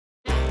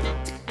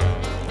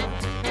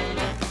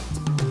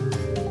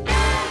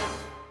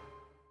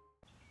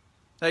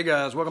Hey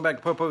guys, welcome back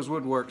to Popo's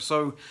Woodwork.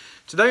 So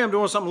today I'm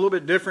doing something a little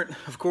bit different.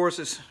 Of course,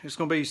 it's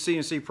going to be a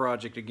CNC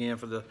project again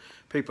for the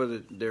people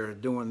that they're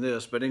doing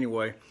this. But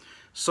anyway,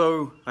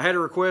 so I had a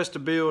request to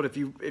build. If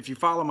you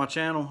follow my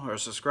channel or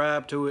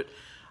subscribe to it,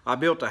 I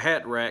built a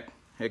hat rack.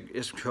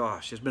 It's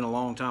been a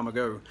long time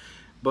ago,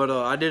 but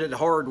I did it the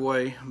hard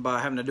way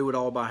by having to do it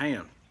all by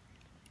hand.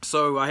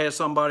 So I had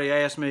somebody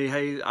ask me,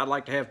 hey, I'd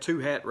like to have 2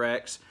 hat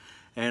racks,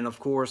 and of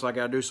course I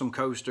got to do some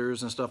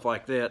coasters and stuff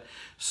like that.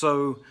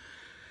 So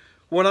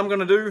what I'm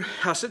gonna do,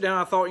 I sit down,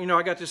 I thought, you know,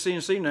 I got this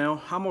CNC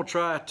now, I'm gonna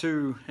try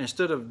to,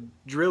 instead of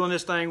drilling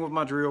this thing with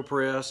my drill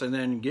press and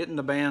then getting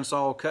the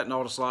bandsaw, cutting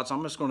all the slots,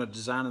 I'm just gonna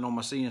design it on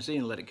my CNC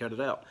and let it cut it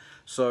out.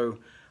 So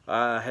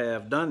I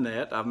have done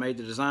that. I've made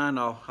the design.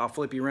 I'll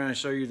flip you around and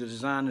show you the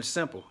design. It's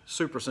simple,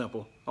 super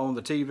simple on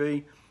the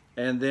TV.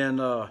 And then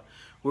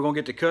we're gonna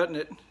get to cutting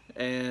it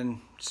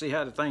and see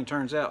how the thing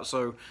turns out.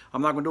 So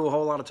I'm not gonna do a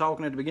whole lot of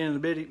talking at the beginning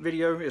of the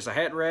video. It's a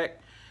hat rack.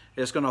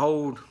 It's gonna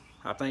hold,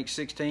 I think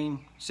 16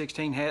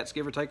 hats,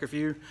 give or take a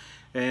few,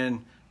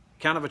 and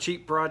kind of a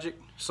cheap project.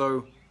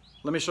 So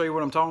let me show you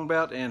what I'm talking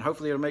about, and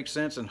hopefully it'll make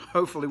sense, and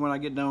hopefully when I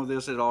get done with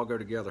this it'll all go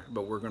together,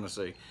 but we're gonna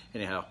see.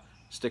 Anyhow,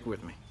 stick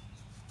with me.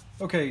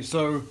 Okay,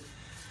 so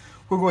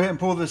we'll go ahead and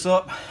pull this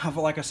up.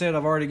 Like I said,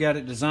 I've already got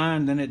it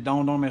designed. Then it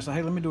dawned on me, I said,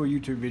 hey, let me do a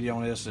YouTube video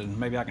on this and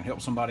maybe I can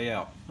help somebody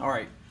out. All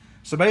right,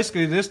 so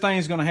basically this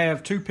thing's gonna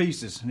have 2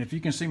 pieces, and if you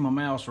can see my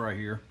mouse right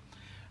here,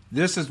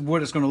 this is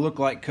what it's gonna look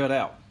like cut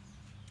out.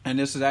 And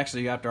this is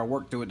actually, after I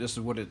worked through it, this is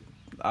what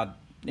I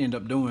end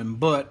up doing.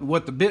 But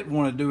what the bit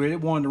wanted to do,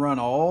 it wanted to run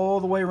all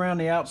the way around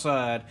the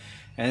outside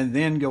and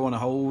then go in the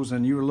holes,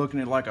 and you were looking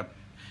at like a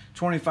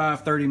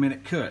 25-30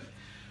 minute cut.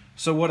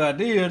 So what I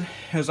did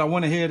is I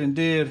went ahead and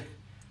did,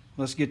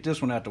 let's get this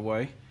one out the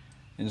way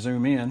and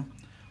zoom in.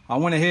 I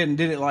went ahead and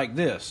did it like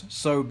this.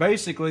 So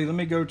basically, let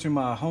me go to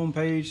my home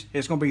page.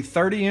 It's going to be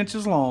 30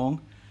 inches long,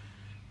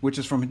 which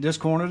is from this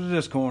corner to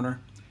this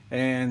corner,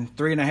 and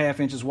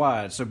 3.5 inches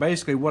wide. So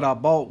basically what I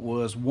bought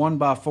was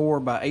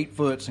 1x4 by 8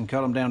 foot and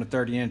cut them down to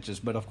 30 inches.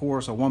 But of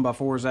course a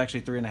 1x4 is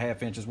actually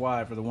 3.5 inches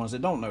wide for the ones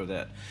that don't know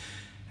that.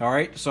 All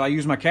right, so I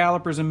used my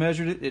calipers and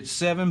measured it. It's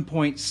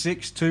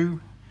 7.62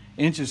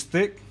 inches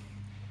thick.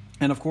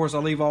 And of course I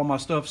leave all my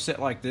stuff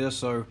set like this.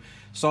 So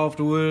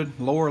softwood,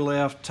 lower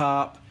left,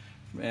 top,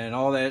 and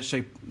all that,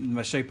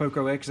 my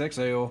shapeoko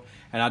XXL.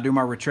 And I do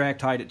my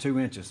retract height at 2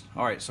 inches.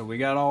 All right, so we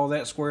got all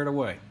that squared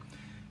away.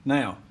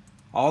 Now,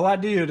 all I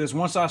did is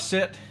once I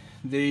set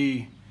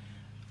the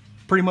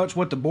pretty much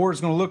what the board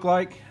is going to look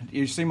like,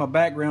 you see my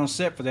background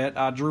set for that,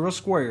 I drew a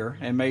square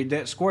and made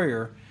that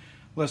square.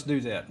 Let's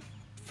do that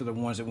for the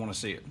ones that want to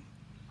see it.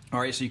 All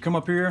right, so you come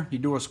up here, you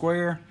do a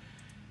square,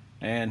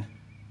 and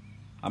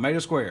I made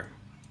a square.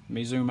 Let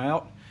me zoom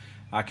out.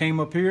 I came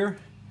up here,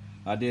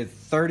 I did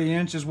 30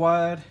 inches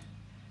wide,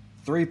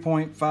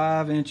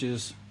 3.5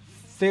 inches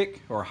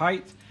thick or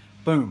height.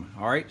 Boom.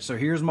 All right, so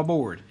here's my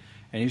board.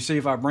 And you see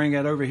if I bring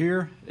that over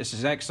here, it's the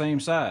exact same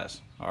size.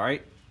 All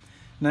right,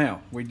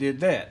 now we did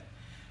that.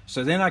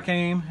 So then I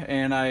came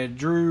and I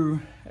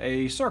drew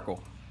a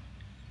circle.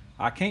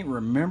 I can't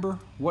remember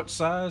what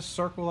size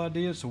circle I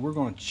did, so we're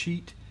going to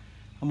cheat.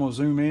 I'm going to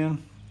zoom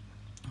in.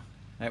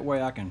 That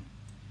way I can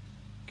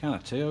kind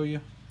of tell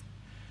you.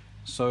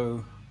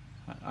 So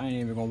I ain't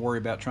even going to worry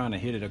about trying to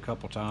hit it a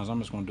couple times. I'm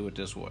just going to do it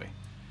this way.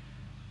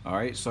 All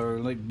right,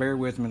 so bear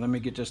with me. Let me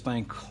get this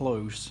thing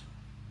close.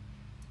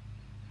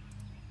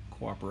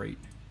 Cooperate.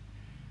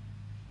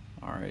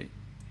 All right.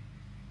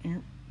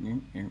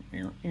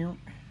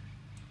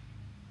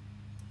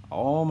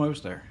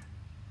 Almost there.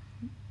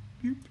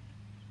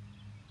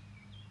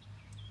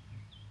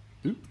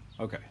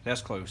 Okay,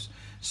 that's close.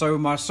 So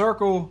my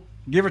circle,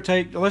 give or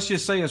take, let's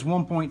just say it's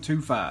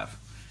 1.25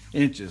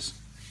 inches.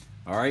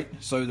 All right,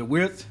 so the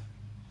width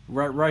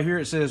right here,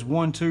 it says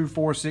 1, 2,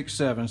 4, 6,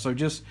 7. So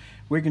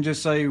we can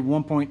just say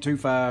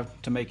 1.25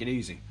 to make it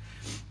easy.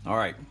 All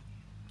right,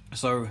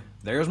 so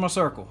there's my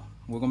circle.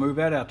 We're gonna move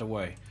that out the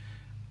way.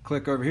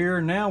 Click over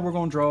here. Now we're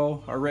gonna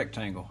draw a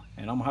rectangle,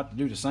 and I'm gonna have to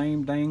do the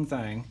same dang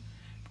thing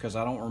because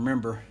I don't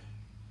remember.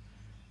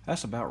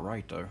 That's about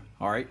right though.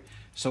 All right,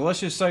 so let's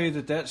just say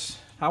that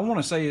I want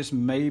to say it's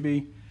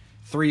maybe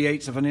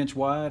 3/8 of an inch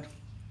wide,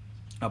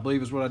 I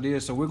believe is what I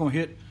did. So we're gonna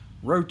hit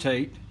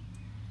rotate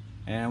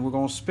and we're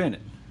gonna spin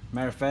it.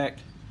 Matter of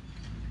fact,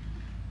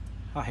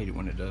 I hate it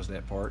when it does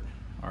that part.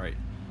 All right,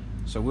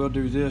 so we'll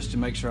do this to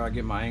make sure I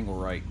get my angle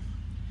right.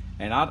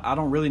 And I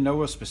don't really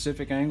know a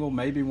specific angle.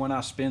 Maybe when I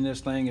spin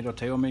this thing, it'll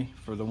tell me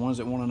for the ones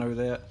that want to know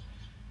that.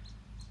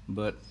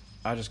 But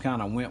I just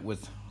kind of went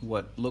with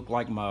what looked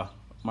like my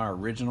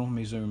original. Let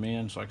me zoom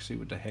in so I can see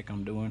what the heck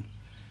I'm doing.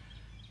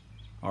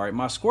 All right,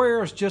 my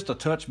square is just a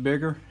touch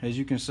bigger, as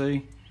you can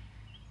see.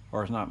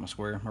 Or it's not my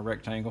square, my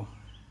rectangle.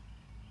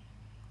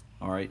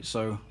 All right,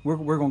 so we're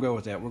going to go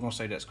with that. We're going to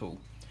say that's cool.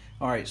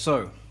 All right,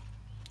 so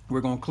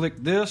we're going to click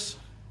this.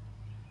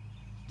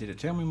 Did it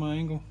tell me my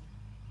angle?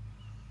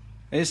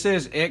 It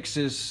says X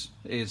is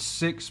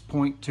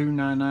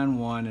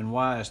 6.2991 and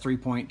Y is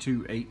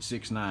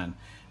 3.2869.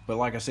 But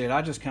like I said,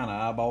 I just kind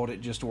of eyeballed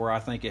it just to where I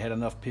think it had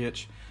enough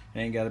pitch. It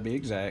ain't got to be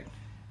exact.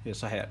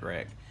 It's a hat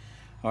rack.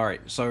 All right,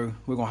 so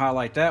we're gonna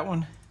highlight that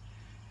one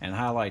and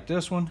highlight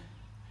this one.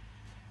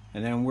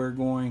 And then we're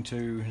going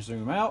to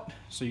zoom out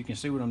so you can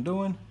see what I'm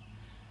doing.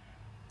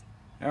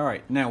 All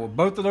right, now with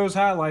both of those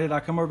highlighted, I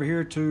come over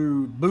here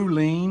to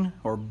Boolean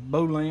or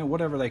Boolean,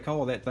 whatever they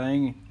call that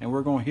thing, and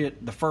we're going to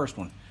hit the first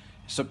one,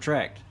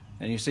 subtract.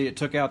 And you see it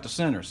took out the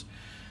centers.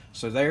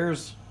 So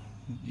there's,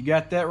 you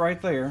got that right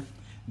there.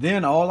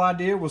 Then all I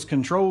did was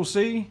Control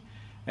C,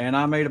 and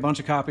I made a bunch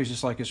of copies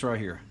just like this right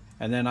here.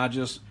 And then I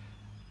just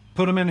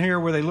put them in here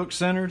where they look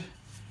centered.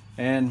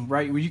 And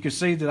right where you can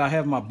see that I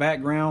have my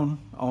background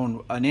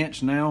on 1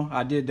 inch now.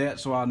 I did that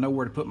so I know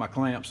where to put my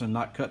clamps and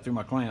not cut through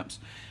my clamps.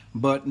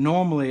 But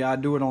normally I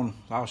do it on,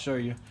 I'll show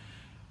you.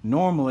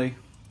 Normally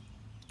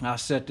I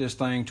set this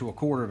thing to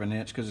 1/4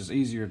 inch because it's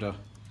easier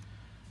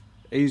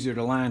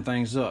to line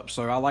things up.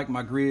 So I like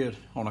my grid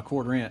on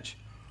 1/4 inch.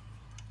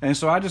 And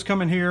so I just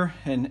come in here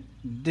and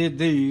did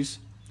these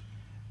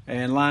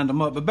and lined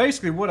them up. But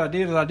basically what I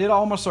did is I did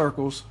all my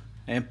circles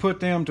and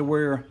put them to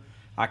where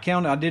I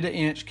did 1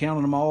 inch,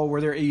 counted them all where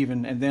they're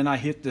even, and then I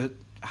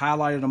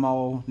highlighted them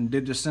all and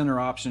did the center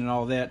option and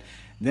all that.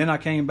 Then I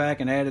came back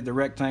and added the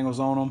rectangles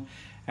on them,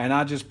 and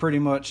I just pretty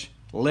much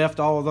left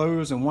all of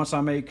those. And once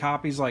I made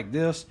copies like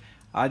this,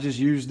 I just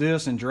used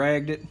this and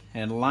dragged it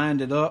and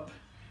lined it up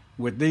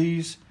with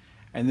these,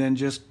 and then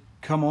just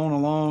come on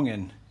along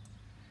and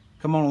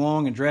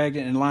dragged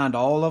it and lined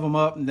all of them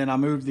up, and then I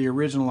moved the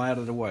original out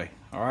of the way.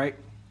 All right,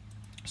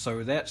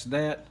 so that's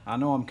that. I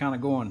know I'm kind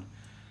of going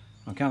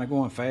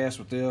fast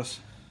with this,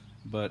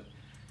 but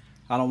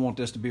I don't want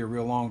this to be a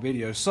real long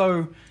video.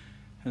 So,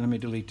 and let me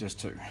delete this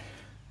too.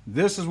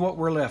 This is what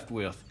we're left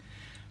with.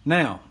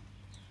 Now,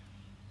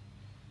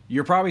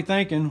 you're probably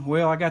thinking,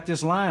 well, I got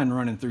this line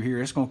running through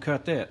here. It's going to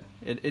cut that.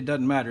 It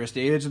doesn't matter. It's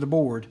the edge of the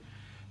board.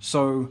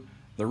 So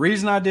the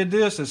reason I did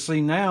this is,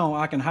 see, now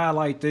I can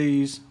highlight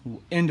these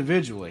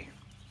individually.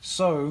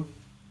 So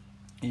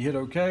you hit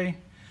OK.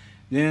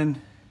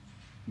 Then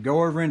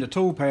go over into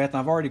toolpath.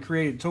 I've already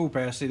created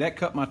toolpath. See, that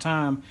cut my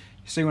time.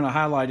 You see when I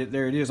highlight it,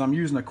 there it is. I'm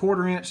using a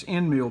 1/4 inch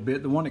end mill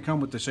bit, the one that come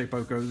with the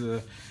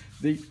shapeoko,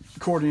 the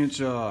 1/4 inch,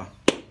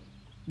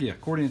 yeah,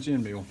 1/4 inch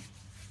end mill,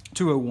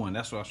 201.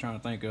 That's what I was trying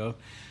to think of.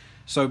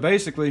 So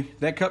basically,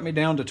 that cut me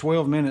down to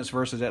 12 minutes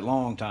versus that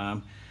long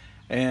time.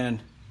 And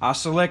I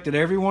selected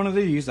every one of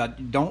these. I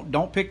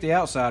don't pick the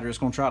outsider. It's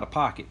going to try to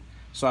pocket.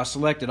 So I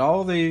selected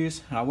all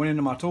these. I went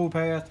into my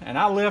toolpath, and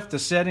I left the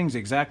settings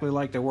exactly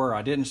like they were.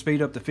 I didn't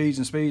speed up the feeds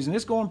and speeds, and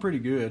it's going pretty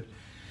good.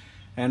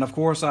 And of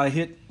course, I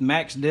hit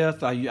max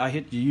depth. I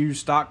hit the use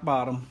stock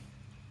bottom,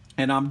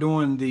 and I'm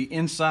doing the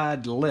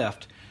inside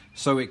left,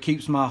 so it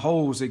keeps my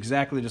holes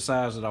exactly the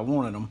size that I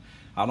wanted them.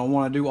 I don't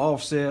want to do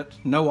offset,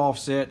 no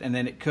offset, and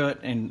then it cut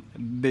and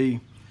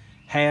be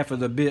half of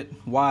the bit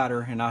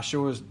wider, and I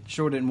sure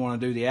didn't want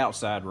to do the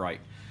outside right.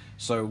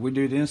 So we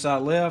do the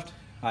inside left.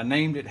 I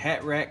named it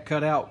Hat Rack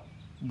Cutout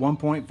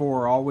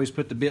 1.4. I always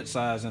put the bit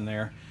size in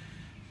there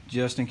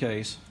just in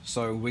case.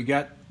 So we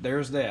got,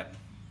 there's that.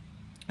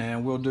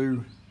 And we'll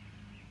do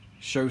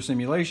show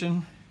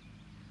simulation,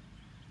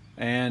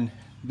 and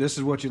this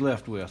is what you're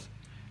left with.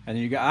 And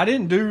you got, I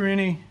didn't do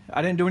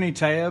any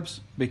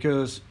tabs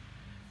because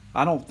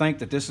I don't think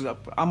that this is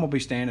up. I'm gonna be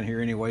standing here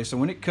anyway, so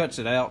when it cuts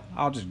it out,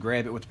 I'll just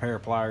grab it with a pair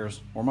of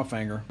pliers or my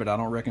finger, but I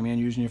don't recommend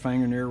using your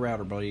finger near a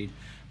router blade,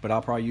 but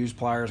I'll probably use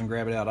pliers and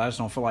grab it out. I just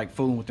don't feel like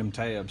fooling with them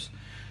tabs.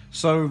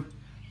 So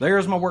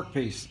there's my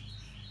workpiece.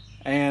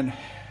 And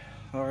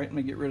all right, let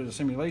me get rid of the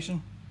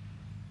simulation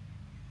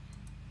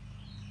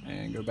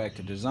and go back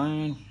to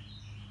design.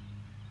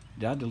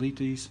 Did I delete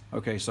these?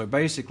 Okay, so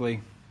basically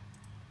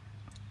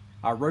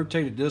I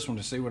rotated this one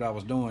to see what I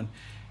was doing.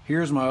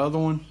 Here's my other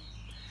one.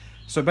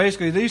 So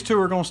basically these two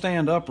are going to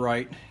stand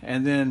upright,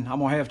 and then I'm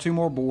going to have two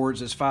more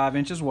boards that's 5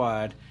 inches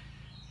wide.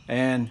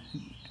 And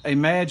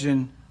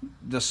imagine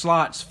the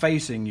slots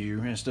facing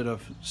you instead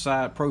of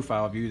side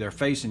profile view, they're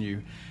facing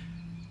you.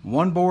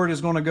 One board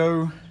is going to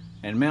go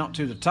and mount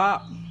to the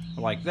top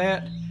like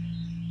that.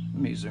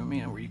 Let me zoom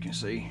in where you can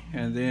see.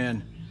 And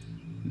then,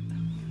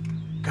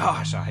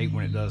 gosh, I hate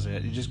when it does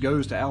that. It just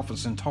goes to Alpha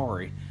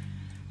Centauri.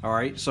 All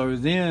right, so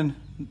then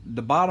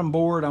the bottom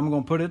board I'm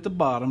going to put at the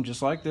bottom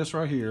just like this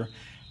right here.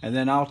 And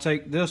then I'll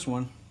take this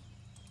one,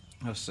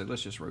 let's see,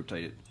 let's just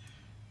rotate it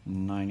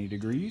 90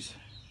 degrees.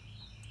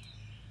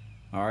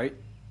 All right,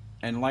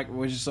 and like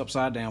we're just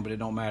upside down, but it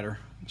don't matter.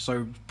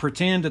 So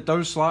pretend that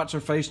those slots are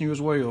facing you as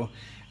well.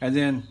 And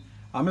then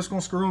I'm just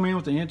gonna screw them in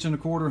with the 1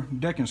 1/4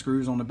 decking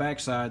screws on the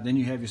back side. Then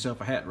you have yourself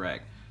a hat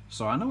rack.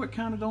 So I know it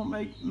kind of don't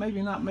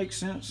maybe not make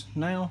sense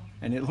now,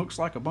 and it looks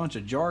like a bunch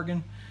of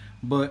jargon,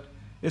 but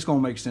it's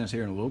gonna make sense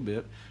here in a little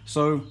bit.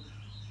 So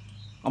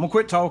I'm gonna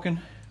quit talking.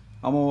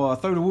 I'm gonna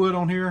throw the wood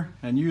on here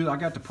and I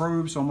got the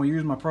probe, so I'm gonna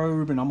use my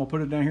probe and I'm gonna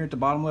put it down here at the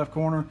bottom left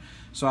corner.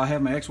 So I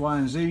have my X, Y,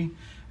 and Z,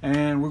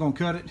 and we're gonna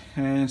cut it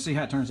and see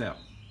how it turns out.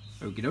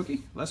 Okie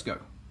dokie, let's go.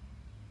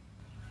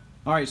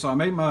 All right, so I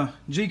made my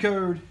G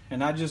code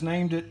and I just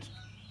named it,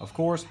 of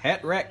course,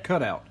 Hat Rack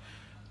Cutout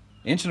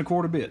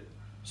 1.25 bit.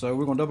 So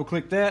we're gonna double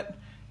click that.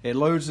 It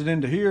loads it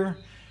into here.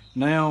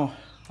 Now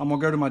I'm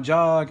gonna go to my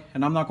jog,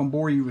 and I'm not gonna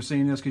bore you with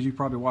seeing this because you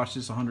probably watched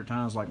this 100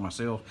 times like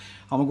myself.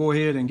 I'm gonna go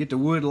ahead and get the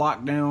wood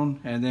locked down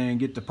and then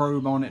get the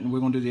probe on it, and we're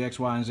gonna do the X,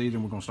 Y, and Z,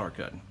 then we're gonna start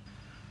cutting.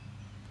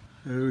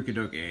 Okie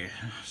dokie.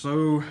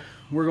 So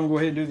we're gonna go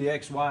ahead and do the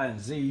X, Y, and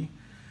Z.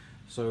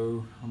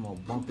 So I'm gonna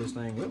bump this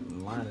thing up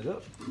and line it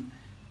up.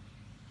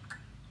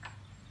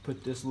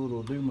 Put this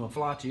little Duma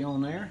Flachi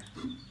on there.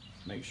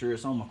 Make sure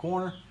it's on my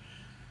corner.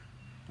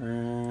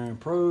 And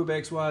probe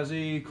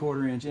XYZ,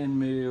 1/4 inch end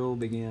mill,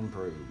 begin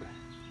probe.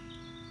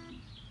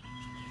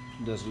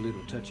 Does a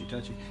little touchy.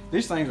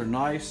 These things are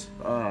nice.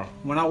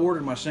 When I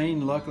ordered my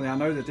machine, luckily, I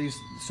know that these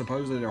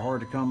supposedly they're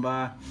hard to come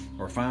by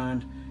or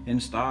find in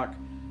stock.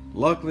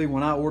 Luckily,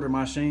 when I ordered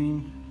my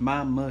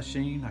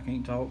machine, I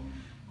can't talk,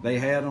 they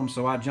had them,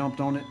 so I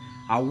jumped on it.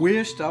 I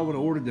wished I would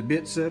have ordered the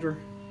bit setter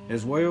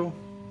as well.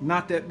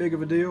 Not that big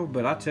of a deal,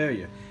 but I tell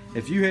you,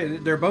 if you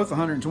had, they're both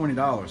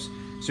 $120.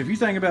 So if you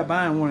think about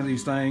buying one of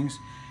these things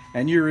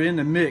and you're in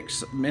the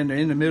mix, in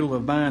the middle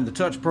of buying the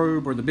touch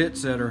probe or the bit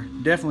setter,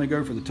 definitely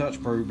go for the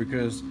touch probe,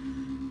 because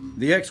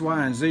the X,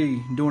 Y, and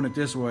Z doing it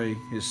this way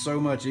is so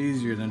much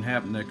easier than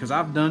having that. Because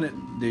I've done it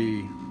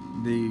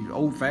the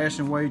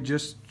old-fashioned way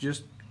just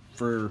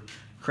for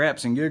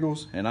craps and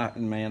giggles, and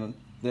man,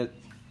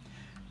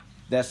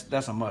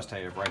 that's a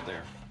must-have right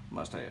there,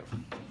 must-have.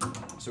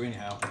 So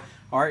anyhow,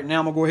 all right, now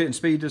I'm gonna go ahead and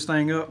speed this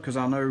thing up because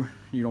I know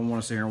you don't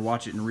want to sit here and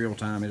watch it in real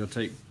time. It'll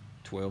take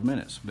 12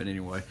 minutes, but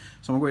anyway,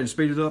 so I'm gonna go ahead and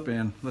speed it up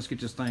and let's get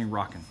this thing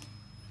rocking.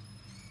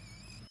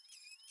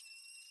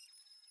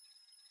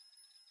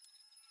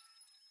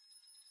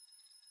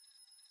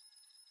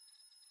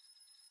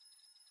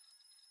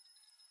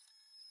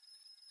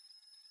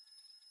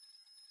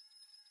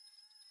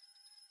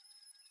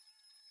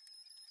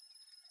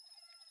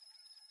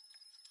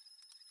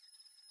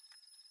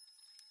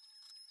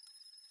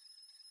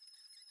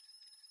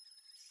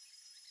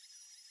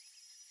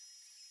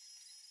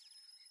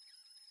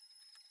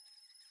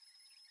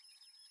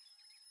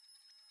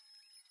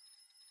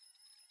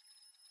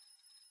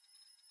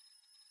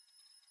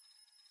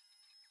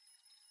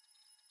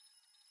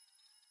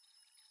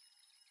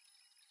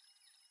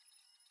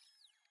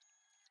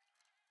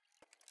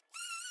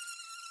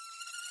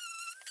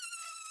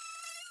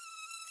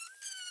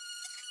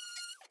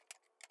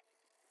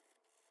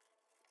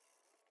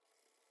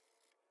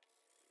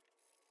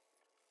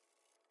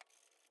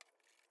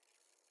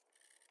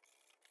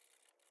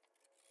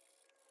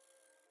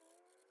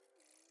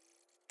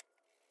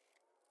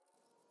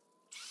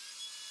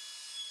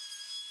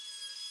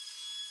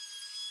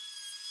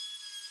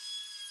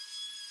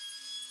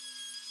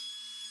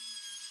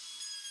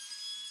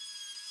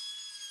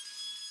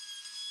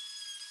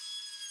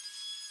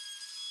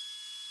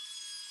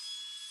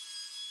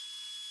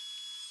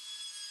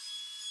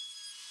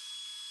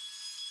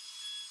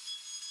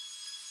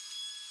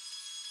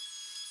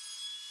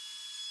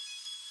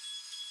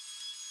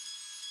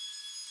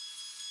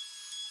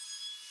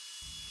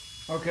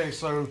 Okay,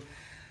 so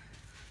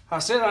I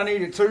said I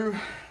needed 2,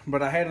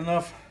 but I had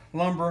enough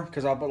lumber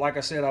because like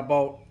I said, I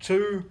bought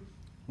 2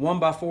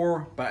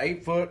 1x4 by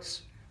 8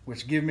 foots,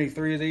 which give me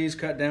 3 of these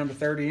cut down to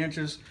 30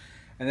 inches.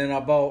 And then I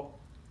bought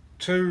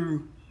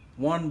 2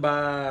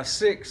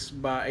 1x6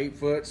 by 8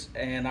 foots,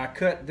 and I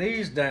cut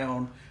these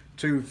down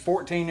to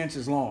 14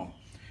 inches long.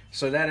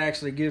 So that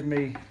actually gives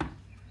me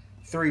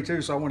 3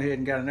 too, so I went ahead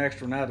and got an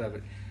extra one out of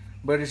it.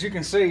 But as you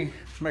can see,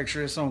 make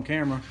sure it's on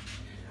camera,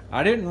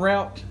 I didn't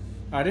round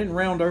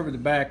over the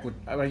back.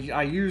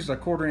 I used a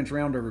 1/4 inch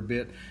round over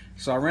bit.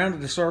 So I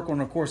rounded the circle,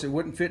 and of course it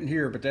wouldn't fit in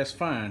here, but that's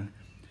fine.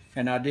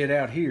 And I did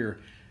out here.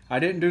 I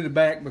didn't do the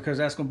back because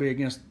that's gonna be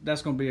against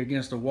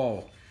the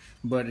wall.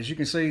 But as you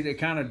can see, it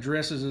kind of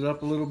dresses it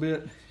up a little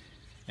bit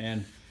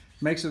and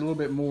makes it a little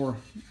bit more,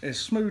 it's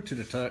smooth to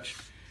the touch.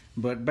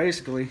 But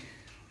basically,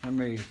 let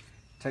me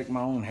take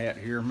my own hat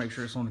here, make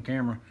sure it's on the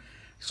camera.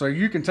 So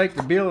you can take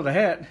the bill of the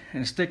hat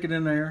and stick it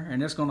in there,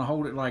 and it's gonna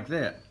hold it like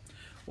that.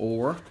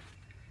 Or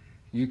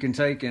you can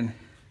take and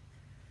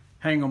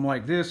hang them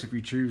like this if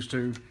you choose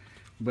to,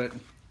 but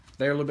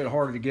they're a little bit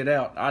harder to get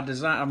out.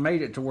 I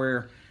made it to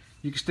where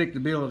you can stick the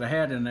bill of the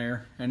hat in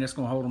there and it's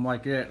gonna hold them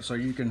like that, so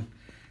you can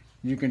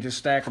just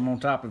stack them on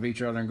top of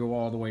each other and go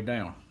all the way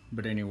down.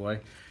 But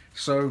anyway,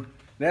 so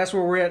that's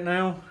where we're at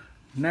now.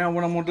 Now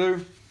what I'm gonna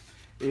do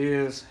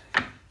is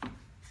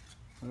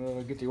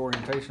get the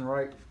orientation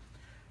right.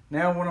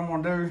 Now what I'm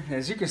gonna do,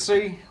 as you can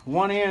see,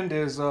 one end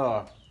is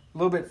a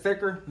little bit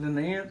thicker than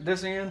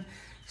this end.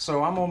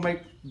 So I'm gonna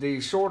make the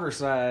shorter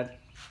side,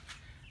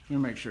 let me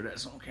make sure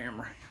that's on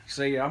camera.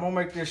 See, I'm gonna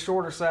make this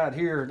shorter side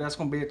here, that's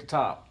gonna be at the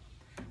top.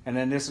 And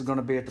then this is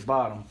gonna be at the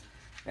bottom.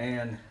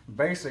 And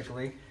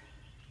basically,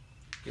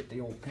 get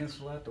the old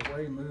pencil out the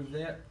way, move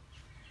that.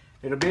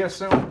 It'll be a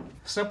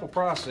simple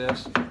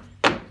process.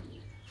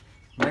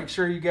 Make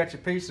sure you got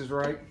your pieces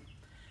right.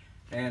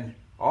 And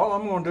all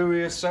I'm gonna do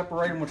is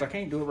separate them, which I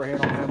can't do it right here,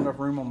 I don't have enough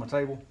room on my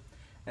table.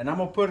 And I'm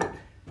gonna put it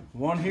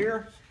one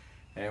here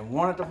and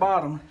one at the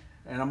bottom.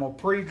 And I'm gonna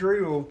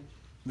pre-drill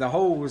the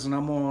holes, and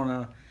I'm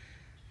gonna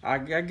I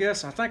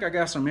think I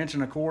got some 1¼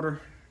 inch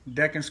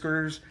decking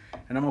screws,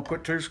 and I'm gonna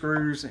put 2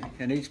 screws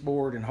in each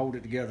board and hold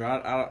it together.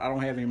 I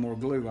don't have any more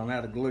glue. I'm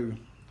out of glue,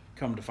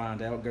 come to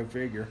find out, go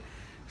figure.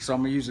 So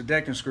I'm gonna use the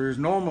decking screws.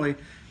 Normally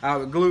I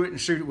would glue it and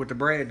shoot it with the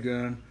brad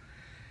gun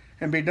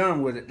and be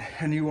done with it,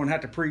 and you won't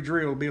have to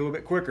pre-drill. It'll be a little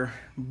bit quicker,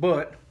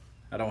 but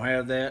I don't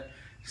have that,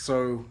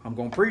 so I'm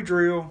gonna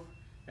pre-drill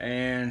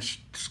and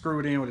screw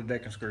it in with a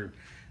decking screw.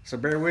 So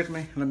bear with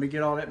me. Let me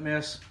get all that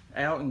mess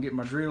out and get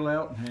my drill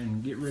out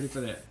and get ready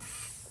for that.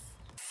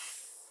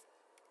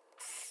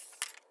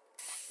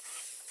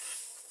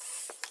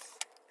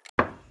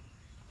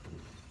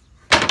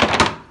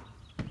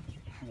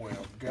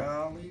 Well,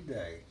 golly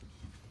day.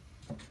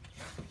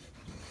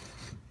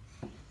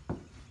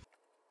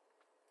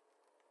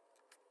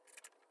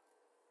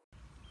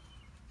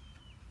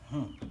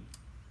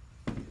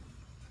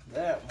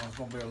 That one's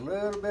gonna be a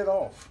little bit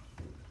off.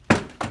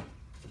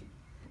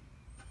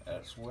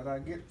 That's what I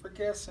get for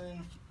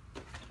guessing.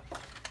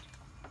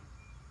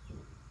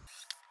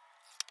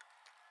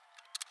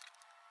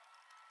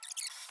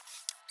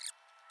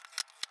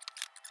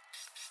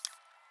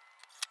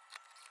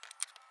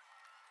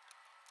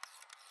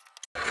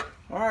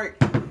 All right,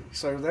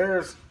 so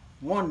there's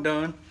one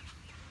done.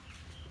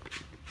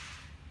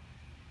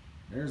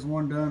 There's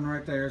one done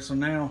right there. So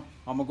now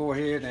I'm gonna go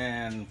ahead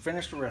and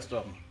finish the rest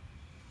of them.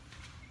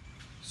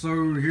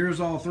 So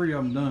here's all 3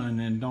 of them done,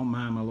 and don't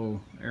mind my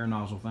little air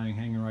nozzle thing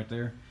hanging right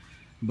there.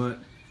 But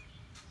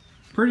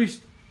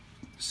pretty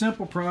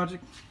simple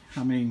project.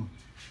 I mean,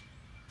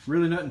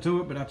 really nothing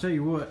to it, but I tell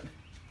you what,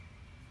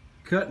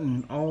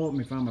 cutting all, let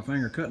me find my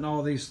finger, cutting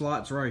all these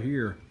slots right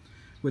here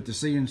with the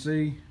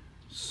CNC,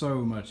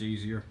 so much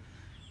easier.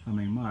 I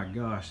mean, my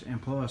gosh,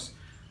 and plus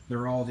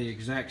they're all the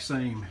exact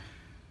same.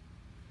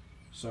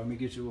 So let me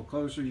get you a little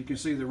closer. You can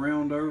see the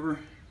round over.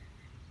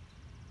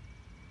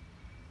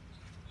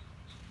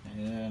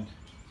 And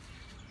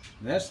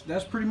that's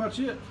pretty much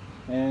it.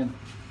 And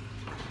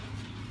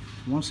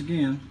once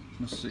again,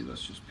 let's see,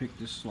 let's just pick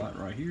this slot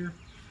right here.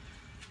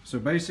 So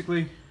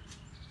basically,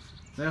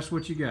 that's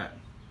what you got.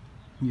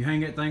 You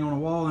hang that thing on a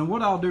wall, and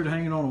what I'll do to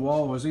hang it on a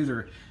wall is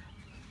either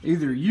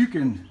you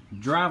can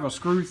drive a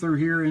screw through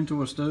here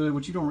into a stud,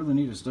 which you don't really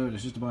need a stud,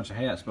 it's just a bunch of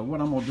hats. But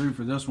what I'm gonna do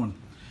for this one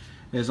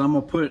is I'm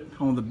gonna put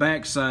on the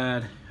back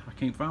side, I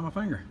can't find my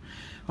finger.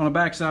 On the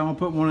back side, I'm gonna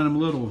put one of them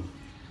little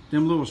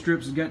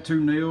strips that's got 2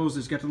 nails.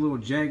 It's got the little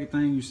jagged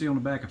thing you see on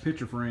the back of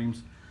picture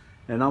frames.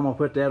 And I'm gonna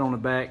put that on the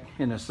back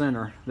in the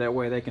center. That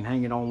way they can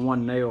hang it on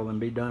 1 nail and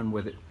be done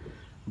with it.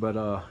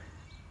 But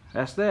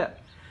that's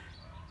that.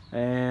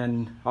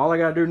 And all I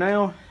gotta do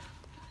now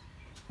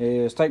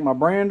is take my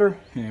brander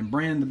and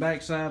brand the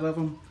back side of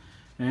them,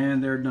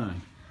 and they're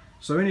done.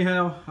 So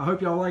anyhow, I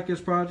hope y'all like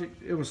this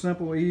project. It was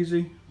simple,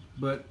 easy,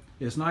 but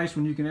it's nice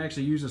when you can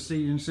actually use a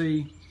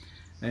CNC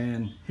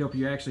and help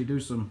you actually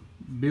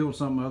build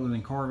something other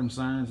than carving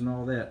signs and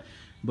all that.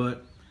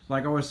 But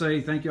like I always say,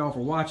 thank y'all for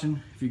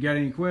watching. If you got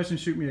any questions,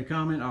 shoot me a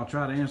comment. I'll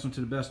try to answer them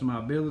to the best of my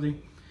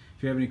ability.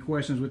 If you have any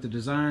questions with the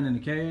design and the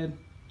CAD,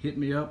 hit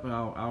me up.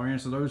 I'll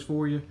answer those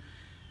for you.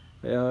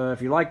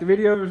 If you like the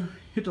video,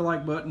 hit the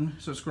like button,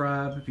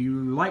 subscribe. If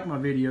you like my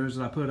videos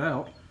that I put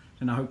out,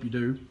 and I hope you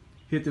do,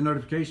 hit the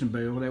notification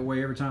bell. That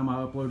way every time I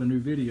upload a new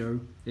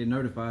video, it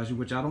notifies you,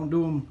 which I don't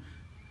do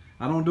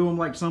them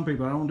like some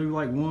people. I don't do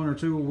like 1 or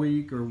 2 a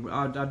week, or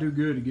I do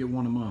good to get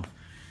 1 a month.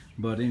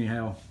 But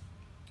anyhow,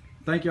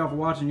 thank y'all for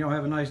watching. Y'all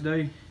have a nice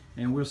day,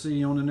 and we'll see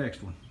you on the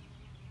next one.